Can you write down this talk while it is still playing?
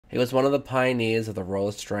He was one of the pioneers of the Royal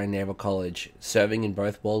Australian Naval College, serving in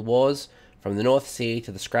both World Wars. From the North Sea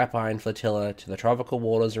to the Scrap Iron Flotilla to the tropical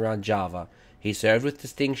waters around Java, he served with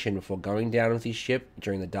distinction before going down with his ship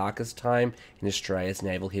during the darkest time in Australia's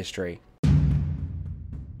naval history.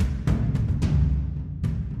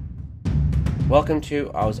 Welcome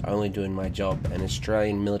to I Was Only Doing My Job, an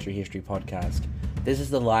Australian military history podcast. This is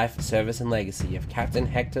the life, service and legacy of Captain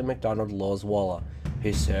Hector MacDonald Laws Waller,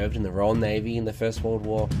 who served in the Royal Navy in the First World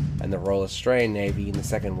War and the Royal Australian Navy in the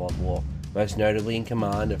Second World War, most notably in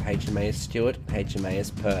command of HMAS Stuart and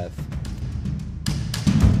HMAS Perth.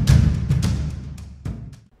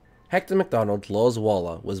 Hector MacDonald Laws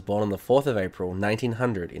Waller was born on the 4th of April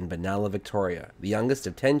 1900 in Benalla, Victoria, the youngest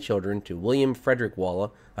of 10 children to William Frederick Waller,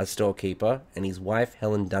 a storekeeper, and his wife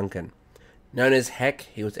Helen Duncan. Known as Heck,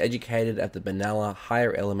 he was educated at the Benalla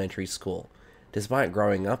Higher Elementary School. Despite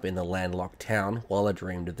growing up in the landlocked town, Waller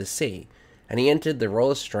dreamed of the sea, and he entered the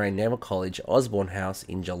Royal Australian Naval College Osborne House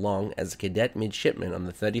in Geelong as a cadet midshipman on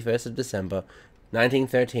the 31st of December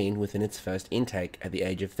 1913 within its first intake at the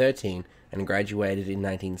age of 13, and graduated in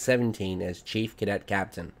 1917 as Chief Cadet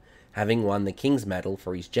Captain, having won the King's Medal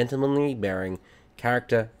for his gentlemanly bearing,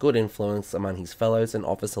 character, good influence among his fellows and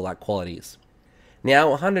officer-like qualities.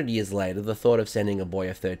 Now, 100 years later, the thought of sending a boy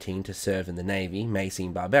of 13 to serve in the Navy may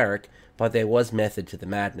seem barbaric, but there was method to the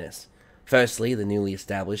madness. Firstly, the newly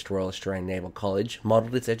established Royal Australian Naval College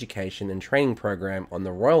modelled its education and training program on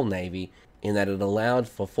the Royal Navy in that it allowed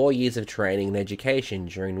for 4 years of training and education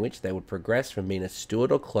during which they would progress from being a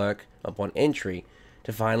steward or clerk upon entry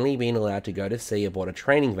to finally being allowed to go to sea aboard a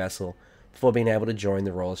training vessel before being able to join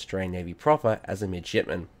the Royal Australian Navy proper as a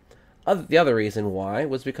midshipman. The other reason why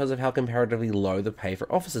was because of how comparatively low the pay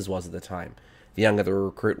for officers was at the time. The younger the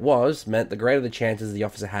recruit was, meant the greater the chances the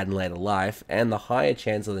officer had in later life, and the higher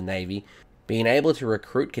chance of the Navy being able to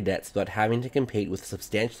recruit cadets without having to compete with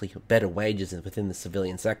substantially better wages within the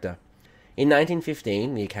civilian sector. In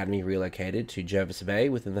 1915, the Academy relocated to Jervis Bay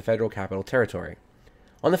within the Federal Capital Territory.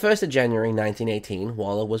 On the 1st of January 1918,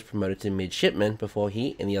 Waller was promoted to midshipman before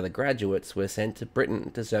he and the other graduates were sent to Britain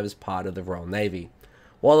to serve as part of the Royal Navy.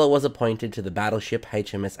 Waller was appointed to the Battleship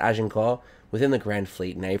HMAS Agincourt within the Grand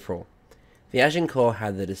Fleet in April. The Agincourt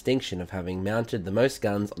had the distinction of having mounted the most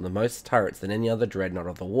guns on the most turrets than any other dreadnought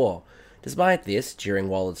of the war. Despite this, during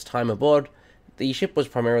Waller's time aboard, the ship was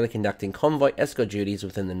primarily conducting convoy escort duties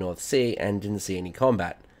within the North Sea and didn't see any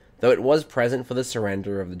combat, though it was present for the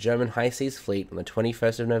surrender of the German High Seas Fleet on the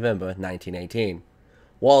 21st of November 1918.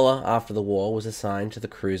 Waller, after the war, was assigned to the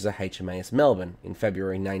Cruiser HMAS Melbourne in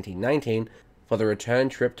February 1919 for the return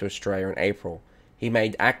trip to Australia in April. He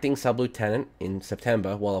made acting sub-lieutenant in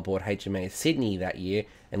September while aboard HMAS Sydney that year,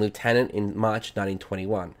 and lieutenant in March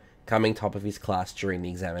 1921, coming top of his class during the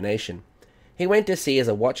examination. He went to sea as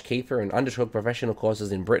a watchkeeper and undertook professional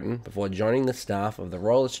courses in Britain before joining the staff of the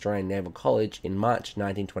Royal Australian Naval College in March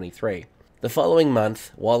 1923. The following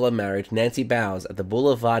month, Waller married Nancy Bowes at the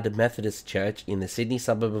Boulevard Methodist Church in the Sydney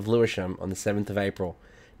suburb of Lewisham on the 7th of April.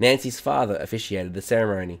 Nancy's father officiated the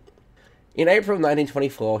ceremony. In April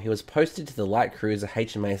 1924, he was posted to the light cruiser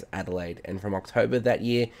HMAS Adelaide, and from October that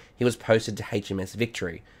year, he was posted to HMS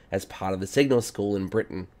Victory as part of the Signal School in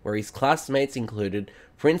Britain, where his classmates included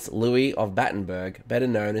Prince Louis of Battenberg, better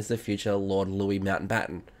known as the future Lord Louis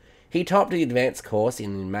Mountbatten. He topped the advanced course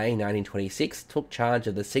and in May 1926 took charge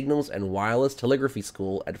of the Signals and Wireless Telegraphy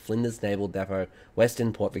School at Flinders Naval Depot,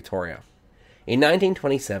 Western Port Victoria. In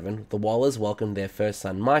 1927, the Wallers welcomed their first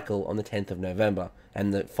son Michael on the 10th of November,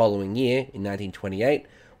 and the following year, in 1928,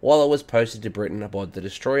 Waller was posted to Britain aboard the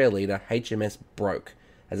destroyer leader HMS Broke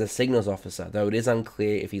as a signals officer, though it is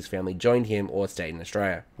unclear if his family joined him or stayed in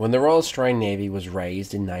Australia. When the Royal Australian Navy was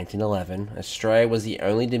raised in 1911, Australia was the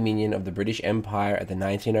only dominion of the British Empire at the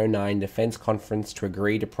 1909 Defence Conference to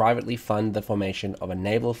agree to privately fund the formation of a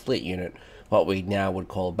naval fleet unit, what we now would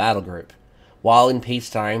call a battle group. While in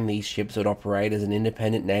peacetime these ships would operate as an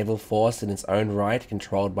independent naval force in its own right,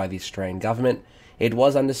 controlled by the Australian government, it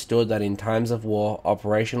was understood that in times of war,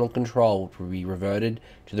 operational control would be reverted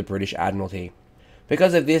to the British Admiralty.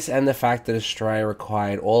 Because of this and the fact that Australia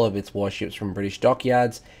required all of its warships from British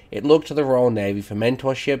dockyards, it looked to the Royal Navy for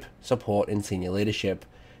mentorship, support and senior leadership.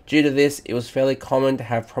 Due to this, it was fairly common to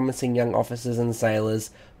have promising young officers and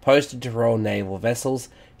sailors posted to Royal Naval vessels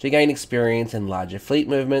to gain experience in larger fleet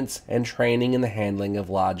movements and training in the handling of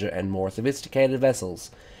larger and more sophisticated vessels,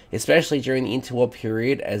 especially during the interwar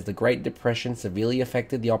period as the Great Depression severely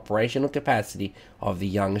affected the operational capacity of the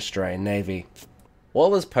young Australian Navy.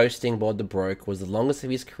 Waller's posting aboard the Broke was the longest of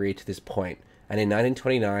his career to this point, and in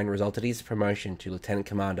 1929 resulted in his promotion to lieutenant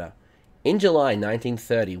commander. In July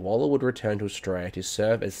 1930, Waller would return to Australia to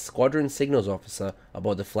serve as Squadron Signals Officer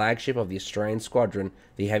aboard the flagship of the Australian Squadron,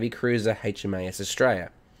 the heavy cruiser HMAS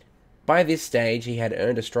Australia. By this stage, he had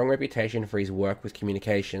earned a strong reputation for his work with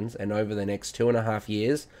communications, and over the next 2.5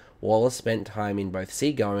 years, Waller spent time in both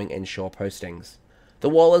seagoing and shore postings. The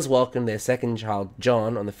Wallers welcomed their second child,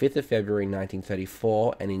 John, on the 5th of February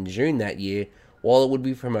 1934, and in June that year, Waller would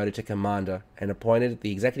be promoted to Commander and appointed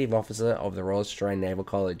the Executive Officer of the Royal Australian Naval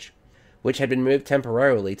College, which had been moved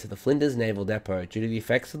temporarily to the Flinders Naval Depot due to the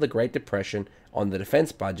effects of the Great Depression on the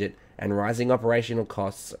defence budget and rising operational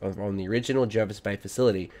costs on the original Jervis Bay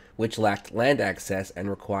facility, which lacked land access and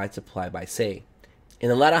required supply by sea. In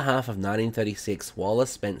the latter half of 1936, Waller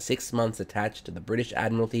spent 6 months attached to the British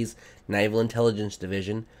Admiralty's Naval Intelligence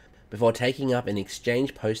Division before taking up an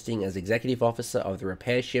exchange posting as Executive Officer of the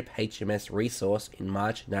repair ship HMS Resource in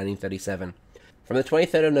March 1937. From the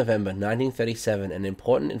 23rd of November 1937, an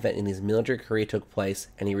important event in his military career took place,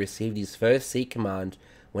 and he received his first sea command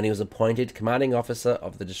when he was appointed Commanding Officer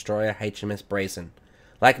of the Destroyer HMS Brazen.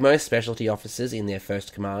 Like most specialty officers in their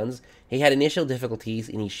first commands, he had initial difficulties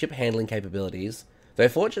in his ship handling capabilities, though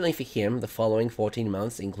fortunately for him, the following 14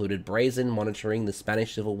 months included Brazen monitoring the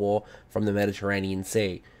Spanish Civil War from the Mediterranean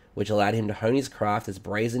Sea, which allowed him to hone his craft as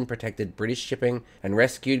Brazen protected British shipping and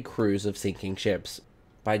rescued crews of sinking ships.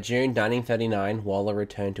 By June 1939, Waller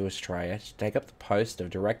returned to Australia to take up the post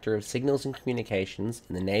of Director of Signals and Communications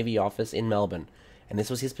in the Navy Office in Melbourne, and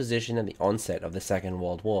this was his position at the onset of the Second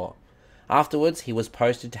World War. Afterwards, he was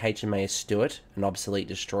posted to HMAS Stuart, an obsolete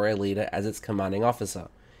destroyer leader, as its commanding officer.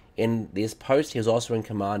 In this post, he was also in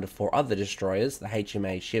command of 4 other destroyers, the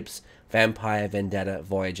HMAS ships Vampire, Vendetta,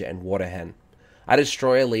 Voyager, and Waterhen. A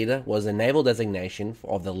destroyer leader was a naval designation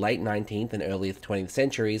of the late 19th and early 20th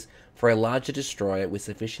centuries for a larger destroyer with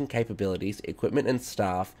sufficient capabilities, equipment, and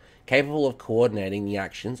staff capable of coordinating the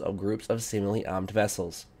actions of groups of similarly armed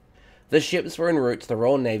vessels. The ships were en route to the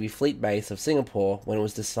Royal Navy Fleet Base of Singapore when it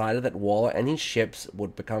was decided that Waller and his ships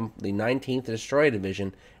would become the 19th Destroyer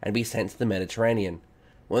Division and be sent to the Mediterranean.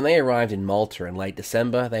 When they arrived in Malta in late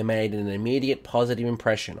December, they made an immediate positive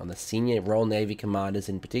impression on the senior Royal Navy commanders.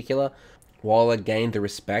 In particular, Waller gained the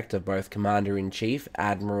respect of both Commander-in-Chief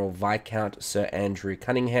Admiral Viscount Sir Andrew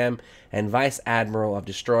Cunningham and Vice Admiral of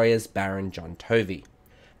Destroyers Baron John Tovey.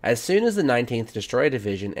 As soon as the 19th Destroyer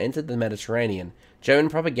Division entered the Mediterranean, German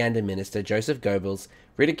propaganda minister Joseph Goebbels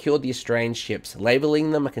ridiculed the Australian ships, labelling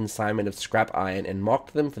them a consignment of scrap iron, and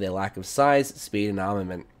mocked them for their lack of size, speed, and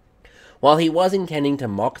armament. While he was intending to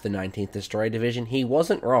mock the 19th Destroyer Division, he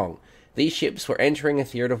wasn't wrong. These ships were entering a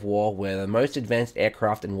theatre of war where the most advanced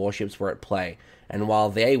aircraft and warships were at play, and while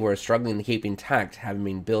they were struggling to keep intact, having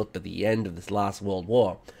been built at the end of this last World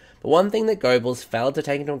War. But one thing that Goebbels failed to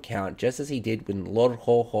take into account, just as he did when Lord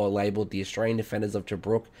Haw Haw labelled the Australian defenders of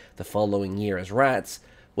Tobruk the following year as rats,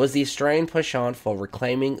 was the Australian penchant for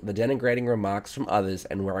reclaiming the denigrating remarks from others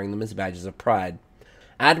and wearing them as badges of pride.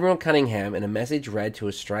 Admiral Cunningham, in a message read to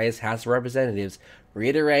Australia's House of Representatives,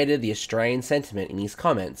 reiterated the Australian sentiment in his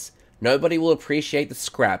comments: "Nobody will appreciate the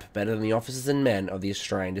scrap better than the officers and men of the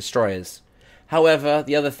Australian destroyers." However,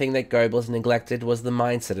 the other thing that Goebbels neglected was the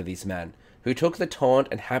mindset of these men, who took the taunt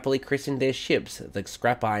and happily christened their ships the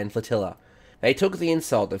Scrap Iron Flotilla. They took the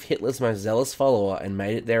insult of Hitler's most zealous follower and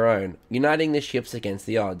made it their own, uniting the ships against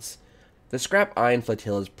the odds. The Scrap Iron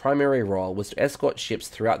Flotilla's primary role was to escort ships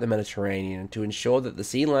throughout the Mediterranean to ensure that the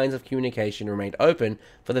sea lines of communication remained open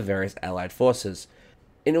for the various Allied forces.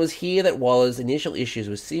 And it was here that Waller's initial issues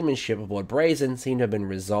with seamanship aboard Brazen seemed to have been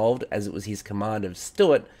resolved, as it was his command of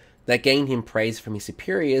Stuart that gained him praise from his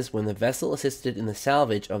superiors when the vessel assisted in the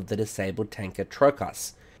salvage of the disabled tanker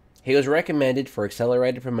Trocas. He was recommended for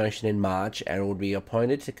accelerated promotion in March and would be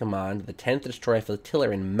appointed to command the 10th Destroyer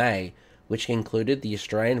Flotilla in May, which included the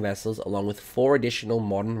Australian vessels along with 4 additional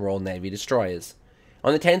modern Royal Navy destroyers.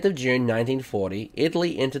 On the 10th of June 1940,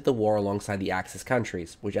 Italy entered the war alongside the Axis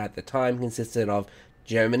countries, which at the time consisted of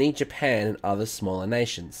Germany, Japan, and other smaller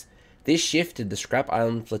nations. This shifted the Scrap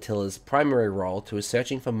Iron Flotilla's primary role to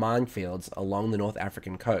searching for minefields along the North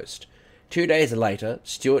African coast. 2 days later,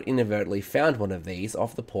 Stuart inadvertently found one of these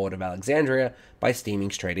off the port of Alexandria by steaming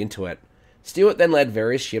straight into it. Stuart then led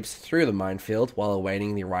various ships through the minefield while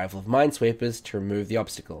awaiting the arrival of minesweepers to remove the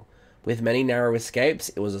obstacle. With many narrow escapes,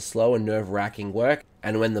 it was a slow and nerve-wracking work,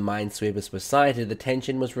 and when the minesweepers were sighted, the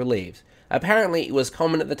tension was relieved. Apparently, it was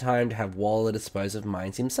common at the time to have Waller dispose of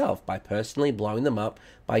mines himself by personally blowing them up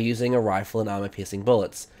by using a rifle and armor-piercing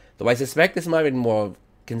bullets, though I suspect this might have been more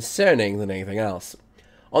concerning than anything else.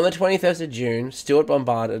 On the 21st of June, Stuart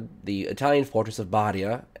bombarded the Italian fortress of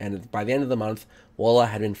Bardia, and by the end of the month, Waller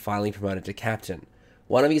had been finally promoted to captain.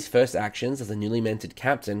 One of his first actions as a newly minted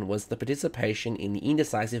captain was the participation in the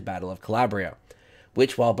indecisive Battle of Calabria,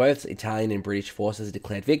 which, while both Italian and British forces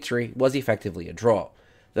declared victory, was effectively a draw,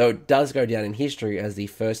 though it does go down in history as the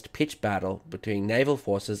first pitched battle between naval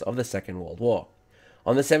forces of the Second World War.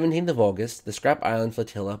 On the 17th of August, the Scrap Iron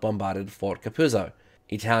Flotilla bombarded Fort Capuzzo,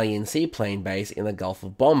 Italian seaplane base in the Gulf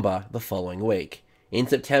of Bomba, the following week. In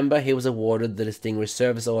September, he was awarded the Distinguished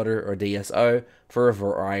Service Order, or DSO, for a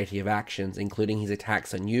variety of actions, including his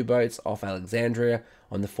attacks on U-boats off Alexandria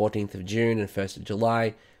on the 14th of June and 1st of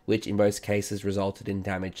July, which in both cases resulted in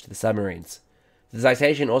damage to the submarines. The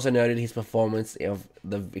citation also noted his performance of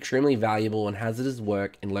the extremely valuable and hazardous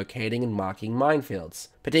work in locating and marking minefields,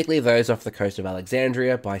 particularly those off the coast of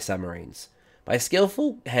Alexandria by submarines. By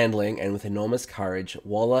skillful handling and with enormous courage,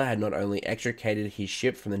 Waller had not only extricated his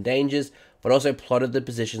ship from the dangers, but also plotted the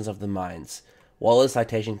positions of the mines. Waller's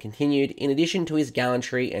citation continued. In addition to his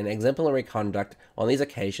gallantry and exemplary conduct on these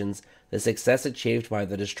occasions, the success achieved by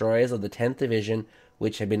the destroyers of the 10th Division,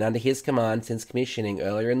 which had been under his command since commissioning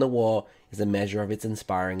earlier in the war, is a measure of its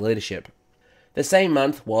inspiring leadership. The same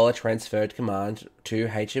month, Waller transferred command to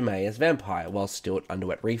HMAS Vampire, while Stuart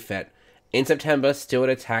underwent refit. In September, Stuart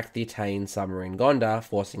attacked the Italian submarine Gondar,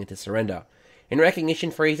 forcing it to surrender. In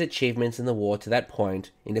recognition for his achievements in the war to that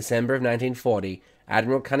point, in December of 1940,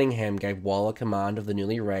 Admiral Cunningham gave Waller command of the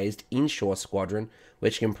newly raised inshore squadron,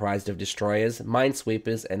 which comprised of destroyers,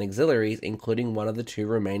 minesweepers, and auxiliaries, including one of the 2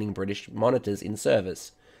 remaining British monitors in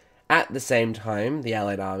service. At the same time, the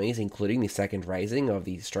Allied armies, including the second raising of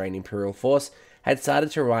the Australian Imperial Force, had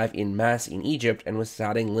started to arrive en masse in Egypt and was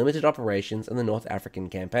starting limited operations in the North African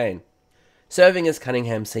campaign. Serving as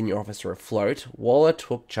Cunningham's senior officer afloat, Waller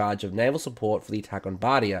took charge of naval support for the attack on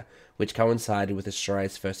Bardia, which coincided with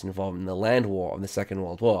Australia's first involvement in the land war of the Second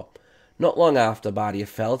World War. Not long after Bardia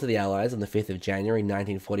fell to the Allies on the 5th of January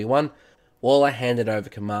 1941, Waller handed over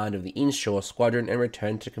command of the inshore squadron and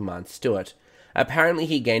returned to command Stuart. Apparently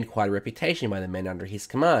he gained quite a reputation by the men under his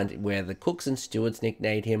command, where the cooks and stewards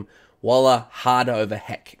nicknamed him Waller Harder over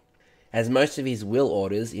Heck, as most of his will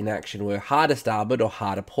orders in action were harder starboard or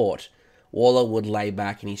harder port. Waller would lay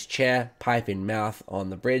back in his chair, pipe in mouth, on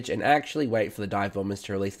the bridge, and actually wait for the dive bombers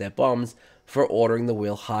to release their bombs for ordering the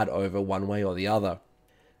wheel hard over one way or the other.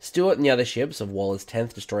 Stuart and the other ships of Waller's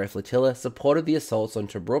 10th Destroyer Flotilla supported the assaults on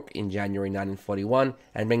Tobruk in January 1941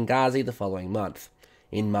 and Benghazi the following month.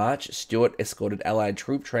 In March, Stuart escorted Allied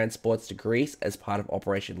troop transports to Greece as part of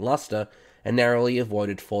Operation Luster and narrowly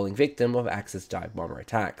avoided falling victim of Axis dive bomber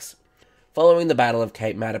attacks. Following the Battle of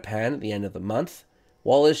Cape Matapan at the end of the month,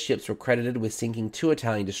 Waller's ships were credited with sinking 2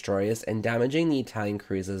 Italian destroyers and damaging the Italian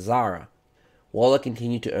cruiser Zara. Waller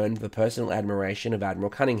continued to earn the personal admiration of Admiral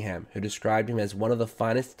Cunningham, who described him as one of the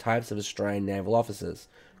finest types of Australian naval officers,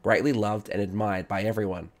 greatly loved and admired by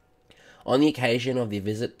everyone. On the occasion of the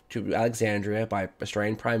visit to Alexandria by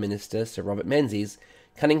Australian Prime Minister Sir Robert Menzies,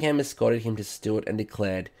 Cunningham escorted him to Stuart and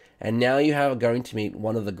declared, "And now you are going to meet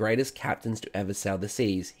one of the greatest captains to ever sail the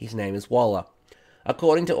seas. His name is Waller."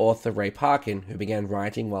 According to author Ray Parkin, who began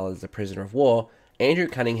writing while as a prisoner of war, Andrew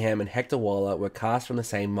Cunningham and Hector Waller were cast from the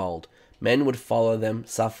same mould. Men would follow them,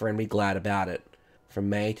 suffer, and be glad about it. From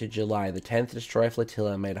May to July, the 10th Destroyer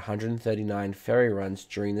Flotilla made 139 ferry runs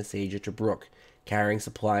during the siege of Tobruk, carrying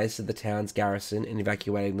supplies to the town's garrison and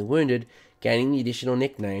evacuating the wounded, gaining the additional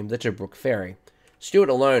nickname the Tobruk Ferry. Stuart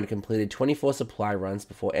alone completed 24 supply runs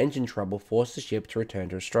before engine trouble forced the ship to return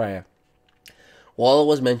to Australia. Waller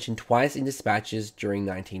was mentioned twice in dispatches during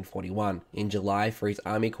 1941, in July for his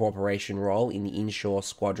Army Corporation role in the inshore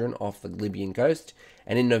squadron off the Libyan coast,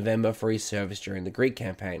 and in November for his service during the Greek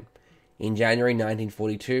campaign. In January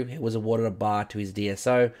 1942, he was awarded a bar to his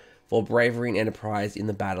DSO for bravery and enterprise in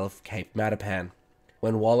the Battle of Cape Matapan.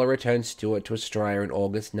 When Waller returned Stuart to Australia in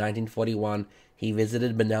August 1941, he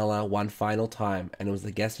visited Manila one final time, and was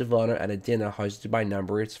the guest of honour at a dinner hosted by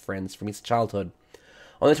numerous friends from his childhood.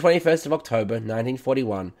 On the 21st of October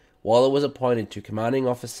 1941, Waller was appointed to commanding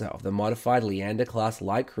officer of the modified Leander-class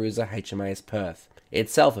light cruiser HMAS Perth,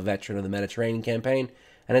 itself a veteran of the Mediterranean campaign,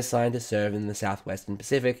 and assigned to serve in the southwestern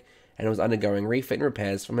Pacific, and was undergoing refit and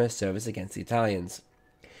repairs from her service against the Italians.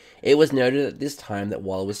 It was noted at this time that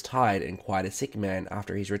Waller was tired and quite a sick man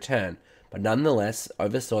after his return, but nonetheless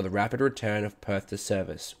oversaw the rapid return of Perth to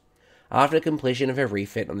service. After completion of her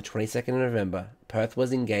refit on the 22nd of November, Perth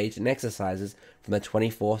was engaged in exercises from the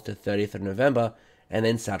 24th to 30th of November, and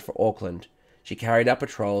then set for Auckland. She carried out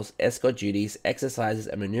patrols, escort duties, exercises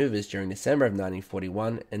and manoeuvres during December of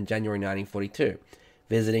 1941 and January 1942,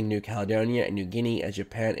 visiting New Caledonia and New Guinea as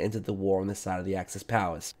Japan entered the war on the side of the Axis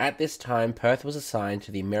powers. At this time, Perth was assigned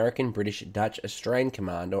to the American, British, Dutch, Australian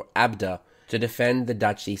Command, or ABDA, to defend the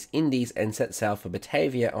Dutch East Indies and set sail for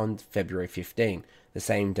Batavia on February 15, the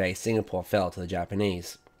same day Singapore fell to the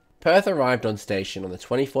Japanese. Perth arrived on station on the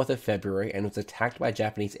 24th of February and was attacked by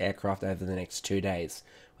Japanese aircraft over the next 2 days,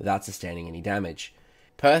 without sustaining any damage.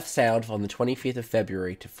 Perth sailed on the 25th of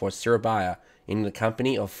February to Fort Surabaya in the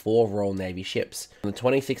company of 4 Royal Navy ships. On the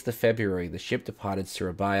 26th of February, the ship departed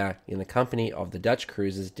Surabaya in the company of the Dutch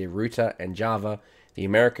cruisers De Ruyter and Java, the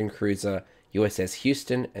American cruiser USS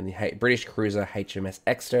Houston, and the British cruiser HMS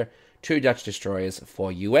Exeter, 2 Dutch destroyers,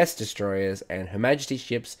 4 US destroyers, and Her Majesty's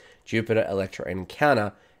ships Jupiter, Electra, and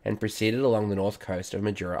Encounter, and proceeded along the north coast of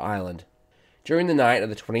Madura Island. During the night of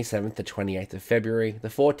the 27th to 28th of February, the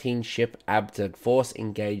 14-ship Abta force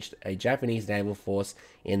engaged a Japanese naval force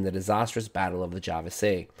in the disastrous Battle of the Java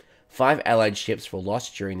Sea. 5 Allied ships were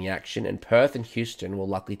lost during the action, and Perth and Houston were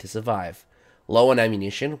lucky to survive. Low on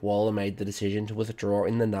ammunition, Waller made the decision to withdraw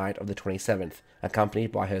in the night of the 27th,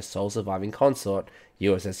 accompanied by her sole surviving consort,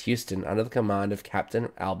 USS Houston, under the command of Captain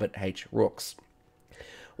Albert H. Rooks.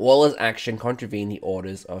 Waller's action contravened the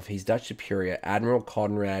orders of his Dutch superior, Admiral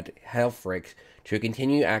Conrad Helfrich, to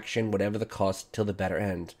continue action whatever the cost till the better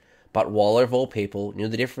end. But Waller, of all people, knew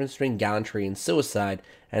the difference between gallantry and suicide,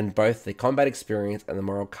 and both the combat experience and the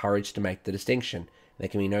moral courage to make the distinction. There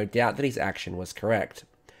can be no doubt that his action was correct.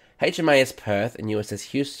 HMAS Perth and USS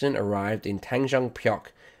Houston arrived in Tanjung Priok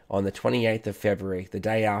on the 28th of February, the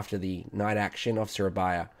day after the night action of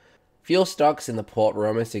Surabaya. Fuel stocks in the port were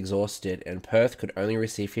almost exhausted, and Perth could only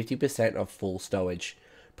receive 50% of full stowage.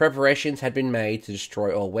 Preparations had been made to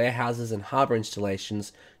destroy all warehouses and harbour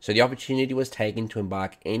installations, so the opportunity was taken to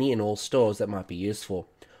embark any and all stores that might be useful.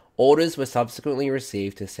 Orders were subsequently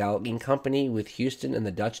received to sail in company with Houston and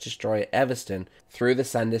the Dutch destroyer Everston through the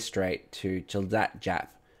Sunda Strait to Childat Jap.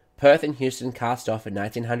 Perth and Houston cast off at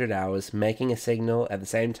 1900 hours, making a signal at the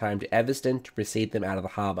same time to Everston to precede them out of the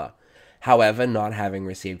harbour. However, not having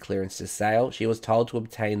received clearance to sail, she was told to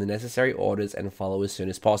obtain the necessary orders and follow as soon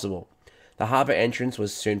as possible. The harbour entrance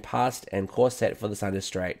was soon passed and course set for the Sunda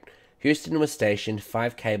Strait. Houston was stationed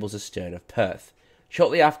 5 cables astern of Perth.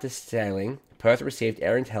 Shortly after sailing, Perth received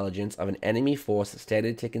air intelligence of an enemy force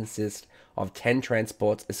stated to consist of 10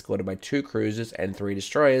 transports escorted by 2 cruisers and 3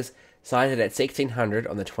 destroyers, sighted at 1600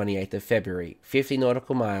 on the 28th of February, 50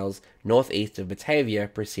 nautical miles northeast of Batavia,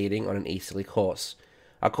 proceeding on an easterly course.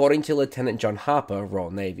 According to Lieutenant John Harper,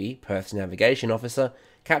 Royal Navy, Perth's navigation officer,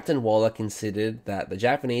 Captain Waller considered that the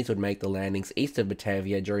Japanese would make the landings east of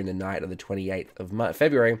Batavia during the night of the 28th of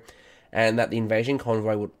February, and that the invasion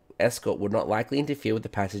convoy escort would not likely interfere with the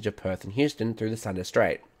passage of Perth and Houston through the Sunda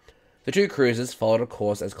Strait. The 2 cruisers followed a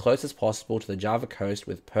course as close as possible to the Java coast,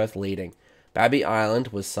 with Perth leading. Baby Island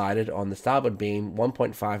was sighted on the starboard beam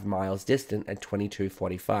 1.5 miles distant at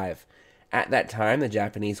 22:45. At that time, the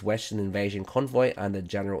Japanese Western Invasion Convoy under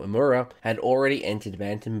General Imura had already entered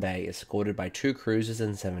Bantam Bay, escorted by 2 cruisers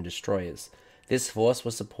and 7 destroyers. This force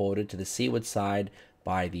was supported to the seaward side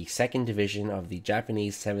by the 2nd Division of the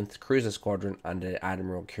Japanese 7th Cruiser Squadron under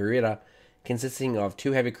Admiral Kurita, consisting of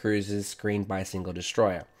 2 heavy cruisers screened by a single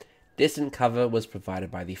destroyer. Distant cover was provided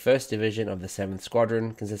by the 1st Division of the 7th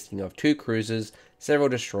Squadron, consisting of 2 cruisers, several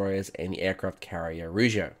destroyers, and the aircraft carrier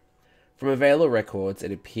Rougeau. From available records,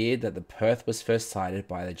 it appeared that the Perth was first sighted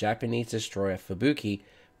by the Japanese destroyer Fubuki,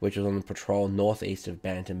 which was on the patrol northeast of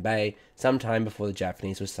Bantam Bay, sometime before the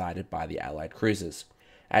Japanese were sighted by the Allied cruisers.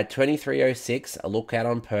 At 23:06, a lookout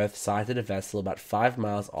on Perth sighted a vessel about 5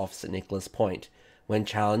 miles off St. Nicholas Point. When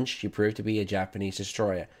challenged, she proved to be a Japanese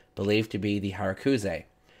destroyer, believed to be the Harakuse,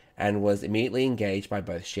 and was immediately engaged by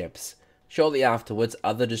both ships. Shortly afterwards,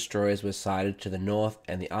 other destroyers were sighted to the north,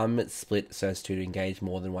 and the armament split so as to engage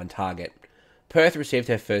more than one target. Perth received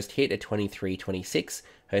her first hit at 23:26,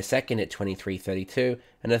 her second at 23:32,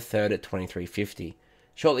 and her third at 23:50.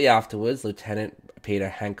 Shortly afterwards, Lieutenant Peter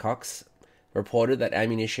Hancock's reported that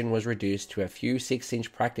ammunition was reduced to a few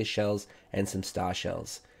 6-inch practice shells and some star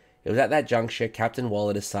shells. It was at that juncture Captain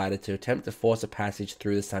Waller decided to attempt to force a passage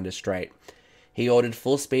through the Sunda Strait. He ordered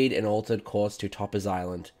full speed and altered course to Topper's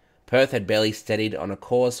Island. Perth had barely steadied on a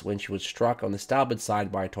course when she was struck on the starboard side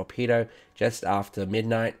by a torpedo just after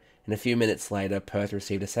midnight, and a few minutes later Perth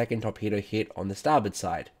received a second torpedo hit on the starboard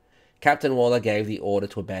side. Captain Waller gave the order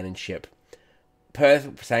to abandon ship.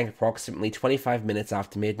 Perth sank approximately 25 minutes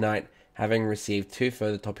after midnight, having received 2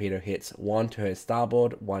 further torpedo hits, one to her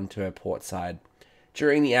starboard, one to her port side.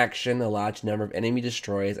 During the action, a large number of enemy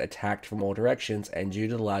destroyers attacked from all directions, and due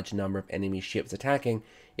to the large number of enemy ships attacking,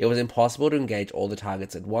 it was impossible to engage all the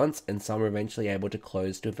targets at once, and some were eventually able to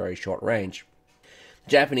close to a very short range.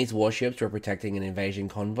 Japanese warships were protecting an invasion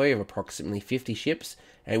convoy of approximately 50 ships,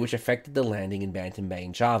 and which affected the landing in Bantam Bay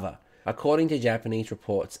in Java. According to Japanese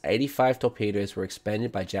reports, 85 torpedoes were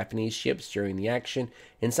expended by Japanese ships during the action,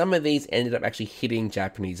 and some of these ended up actually hitting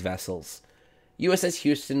Japanese vessels. USS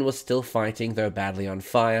Houston was still fighting, though badly on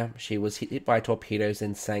fire. She was hit by torpedoes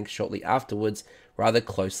and sank shortly afterwards, rather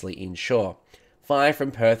closely inshore. Fire from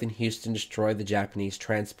Perth and Houston destroyed the Japanese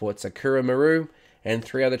transport Sakura Maru and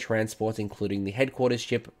 3 other transports, including the headquarters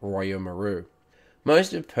ship Royal Maru.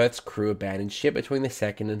 Most of Perth's crew abandoned ship between the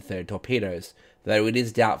second and third torpedoes, though it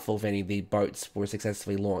is doubtful if any of the boats were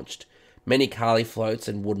successfully launched. Many Kali floats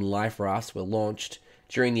and wooden life rafts were launched.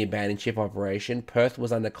 During the abandoned ship operation, Perth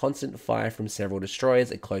was under constant fire from several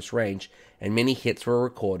destroyers at close range, and many hits were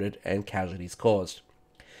recorded and casualties caused.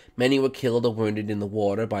 Many were killed or wounded in the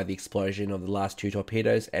water by the explosion of the last 2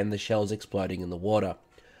 torpedoes and the shells exploding in the water.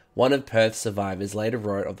 One of Perth's survivors later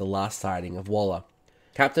wrote of the last sighting of Waller.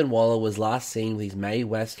 Captain Waller was last seen with his Mae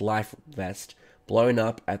West life vest blown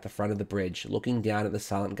up at the front of the bridge, looking down at the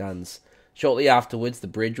silent guns. Shortly afterwards, the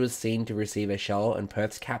bridge was seen to receive a shell, and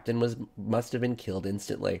Perth's captain must have been killed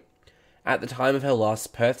instantly. At the time of her loss,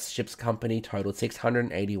 Perth's ship's company totaled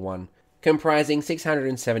 681, comprising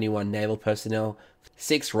 671 naval personnel,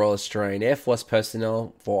 6 Royal Australian Air Force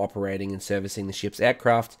personnel for operating and servicing the ship's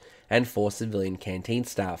aircraft, and 4 civilian canteen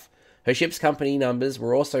staff. Her ship's company numbers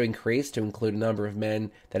were also increased to include a number of men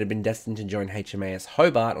that had been destined to join HMAS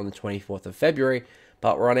Hobart on the 24th of February,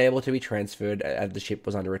 but were unable to be transferred as the ship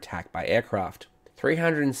was under attack by aircraft.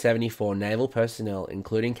 374 naval personnel,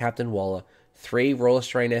 including Captain Waller, 3 Royal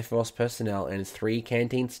Australian Air Force personnel, and 3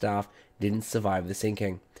 canteen staff didn't survive the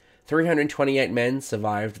sinking. 328 men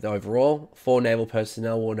survived overall. 4 naval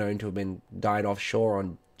personnel were known to have died offshore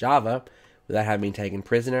on Java without having been taken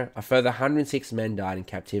prisoner. A further 106 men died in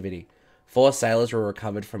captivity. 4 sailors were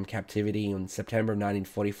recovered from captivity in September of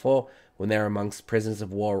 1944 when they were amongst prisoners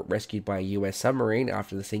of war rescued by a US submarine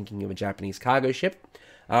after the sinking of a Japanese cargo ship.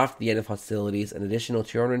 After the end of hostilities, an additional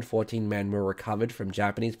 214 men were recovered from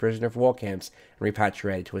Japanese prisoner of war camps and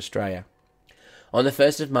repatriated to Australia. On the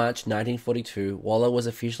 1st of March 1942, Waller was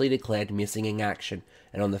officially declared missing in action,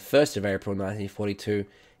 and on the 1st of April 1942,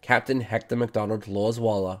 Captain Hector MacDonald Laws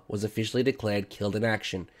Waller was officially declared killed in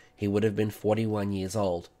action. He would have been 41 years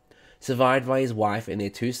old. Survived by his wife and their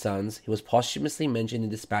 2 sons, he was posthumously mentioned in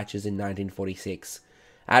dispatches in 1946.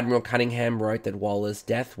 Admiral Cunningham wrote that Waller's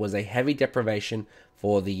death was a heavy deprivation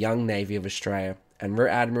for the young Navy of Australia, and Rear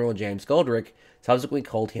Admiral James Goldrick subsequently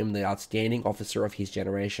called him the outstanding officer of his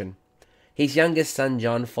generation. His youngest son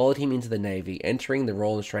John followed him into the Navy, entering the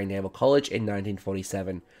Royal Australian Naval College in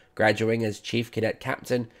 1947. Graduating as Chief Cadet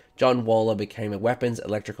Captain, John Waller became a weapons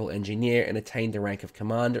electrical engineer and attained the rank of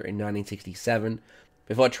Commander in 1967,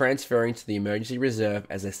 before transferring to the Emergency Reserve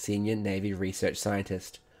as a Senior Navy Research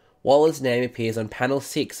Scientist. Waller's name appears on Panel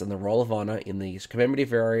 6 on the Roll of Honour in the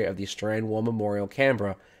commemorative area of the Australian War Memorial,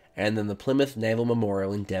 Canberra, and in the Plymouth Naval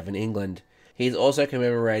Memorial in Devon, England. He is also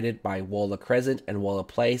commemorated by Waller Crescent and Waller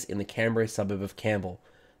Place in the Canberra suburb of Campbell.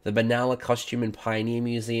 The Benalla Costume and Pioneer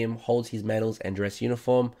Museum holds his medals and dress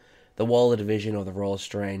uniform. The Waller Division of the Royal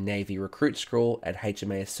Australian Navy Recruit School at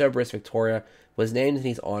HMAS Cerberus, Victoria, was named in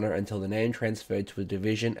his honour until the name transferred to a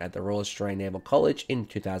division at the Royal Australian Naval College in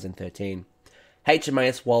 2013.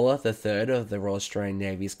 HMAS Waller, the third of the Royal Australian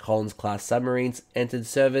Navy's Collins-class submarines, entered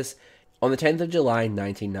service on the 10th of July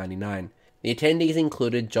 1999. The attendees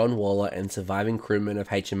included John Waller and surviving crewmen of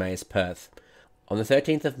HMAS Perth. On the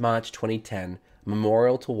 13th of March 2010, a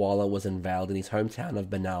memorial to Waller was unveiled in his hometown of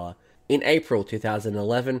Benalla. In April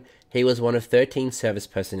 2011, he was one of 13 service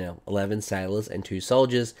personnel, 11 sailors and 2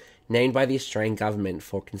 soldiers, named by the Australian government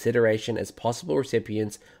for consideration as possible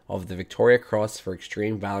recipients of the Victoria Cross for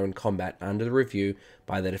Extreme Valour in Combat under the review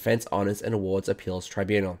by the Defence Honours and Awards Appeals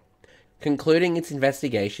Tribunal. Concluding its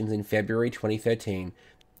investigations in February 2013,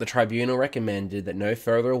 the tribunal recommended that no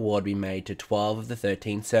further award be made to 12 of the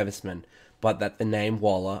 13 servicemen, but that the name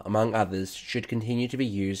Waller, among others, should continue to be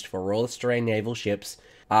used for Royal Australian Naval ships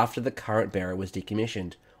after the current bearer was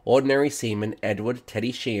decommissioned. Ordinary Seaman Edward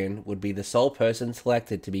Teddy Sheehan would be the sole person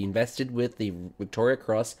selected to be invested with the Victoria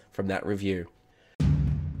Cross from that review.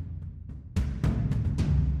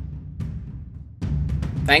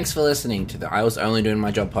 Thanks for listening to the I Was Only Doing My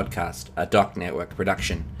Job podcast, a Doc Network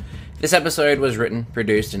production. This episode was written,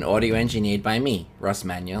 produced, and audio engineered by me, Ross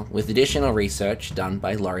Manuel, with additional research done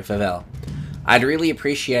by Laurie Favell. I'd really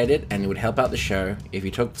appreciate it, and it would help out the show if you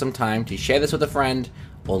took some time to share this with a friend,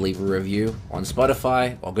 or leave a review on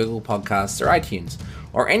Spotify, or Google Podcasts, or iTunes,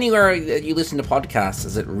 or anywhere that you listen to podcasts,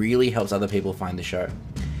 as it really helps other people find the show.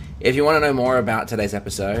 If you want to know more about today's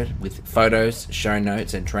episode, with photos, show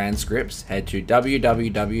notes, and transcripts, head to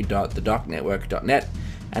www.thedocnetwork.net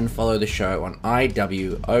and follow the show on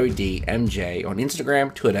IWODMJ on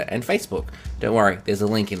Instagram, Twitter, and Facebook. Don't worry, there's a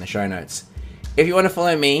link in the show notes. If you want to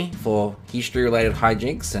follow me for history-related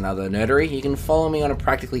hijinks and other nerdery, you can follow me on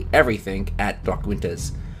practically everything at Doc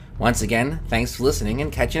Winters. Once again, thanks for listening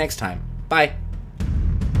and catch you next time. Bye!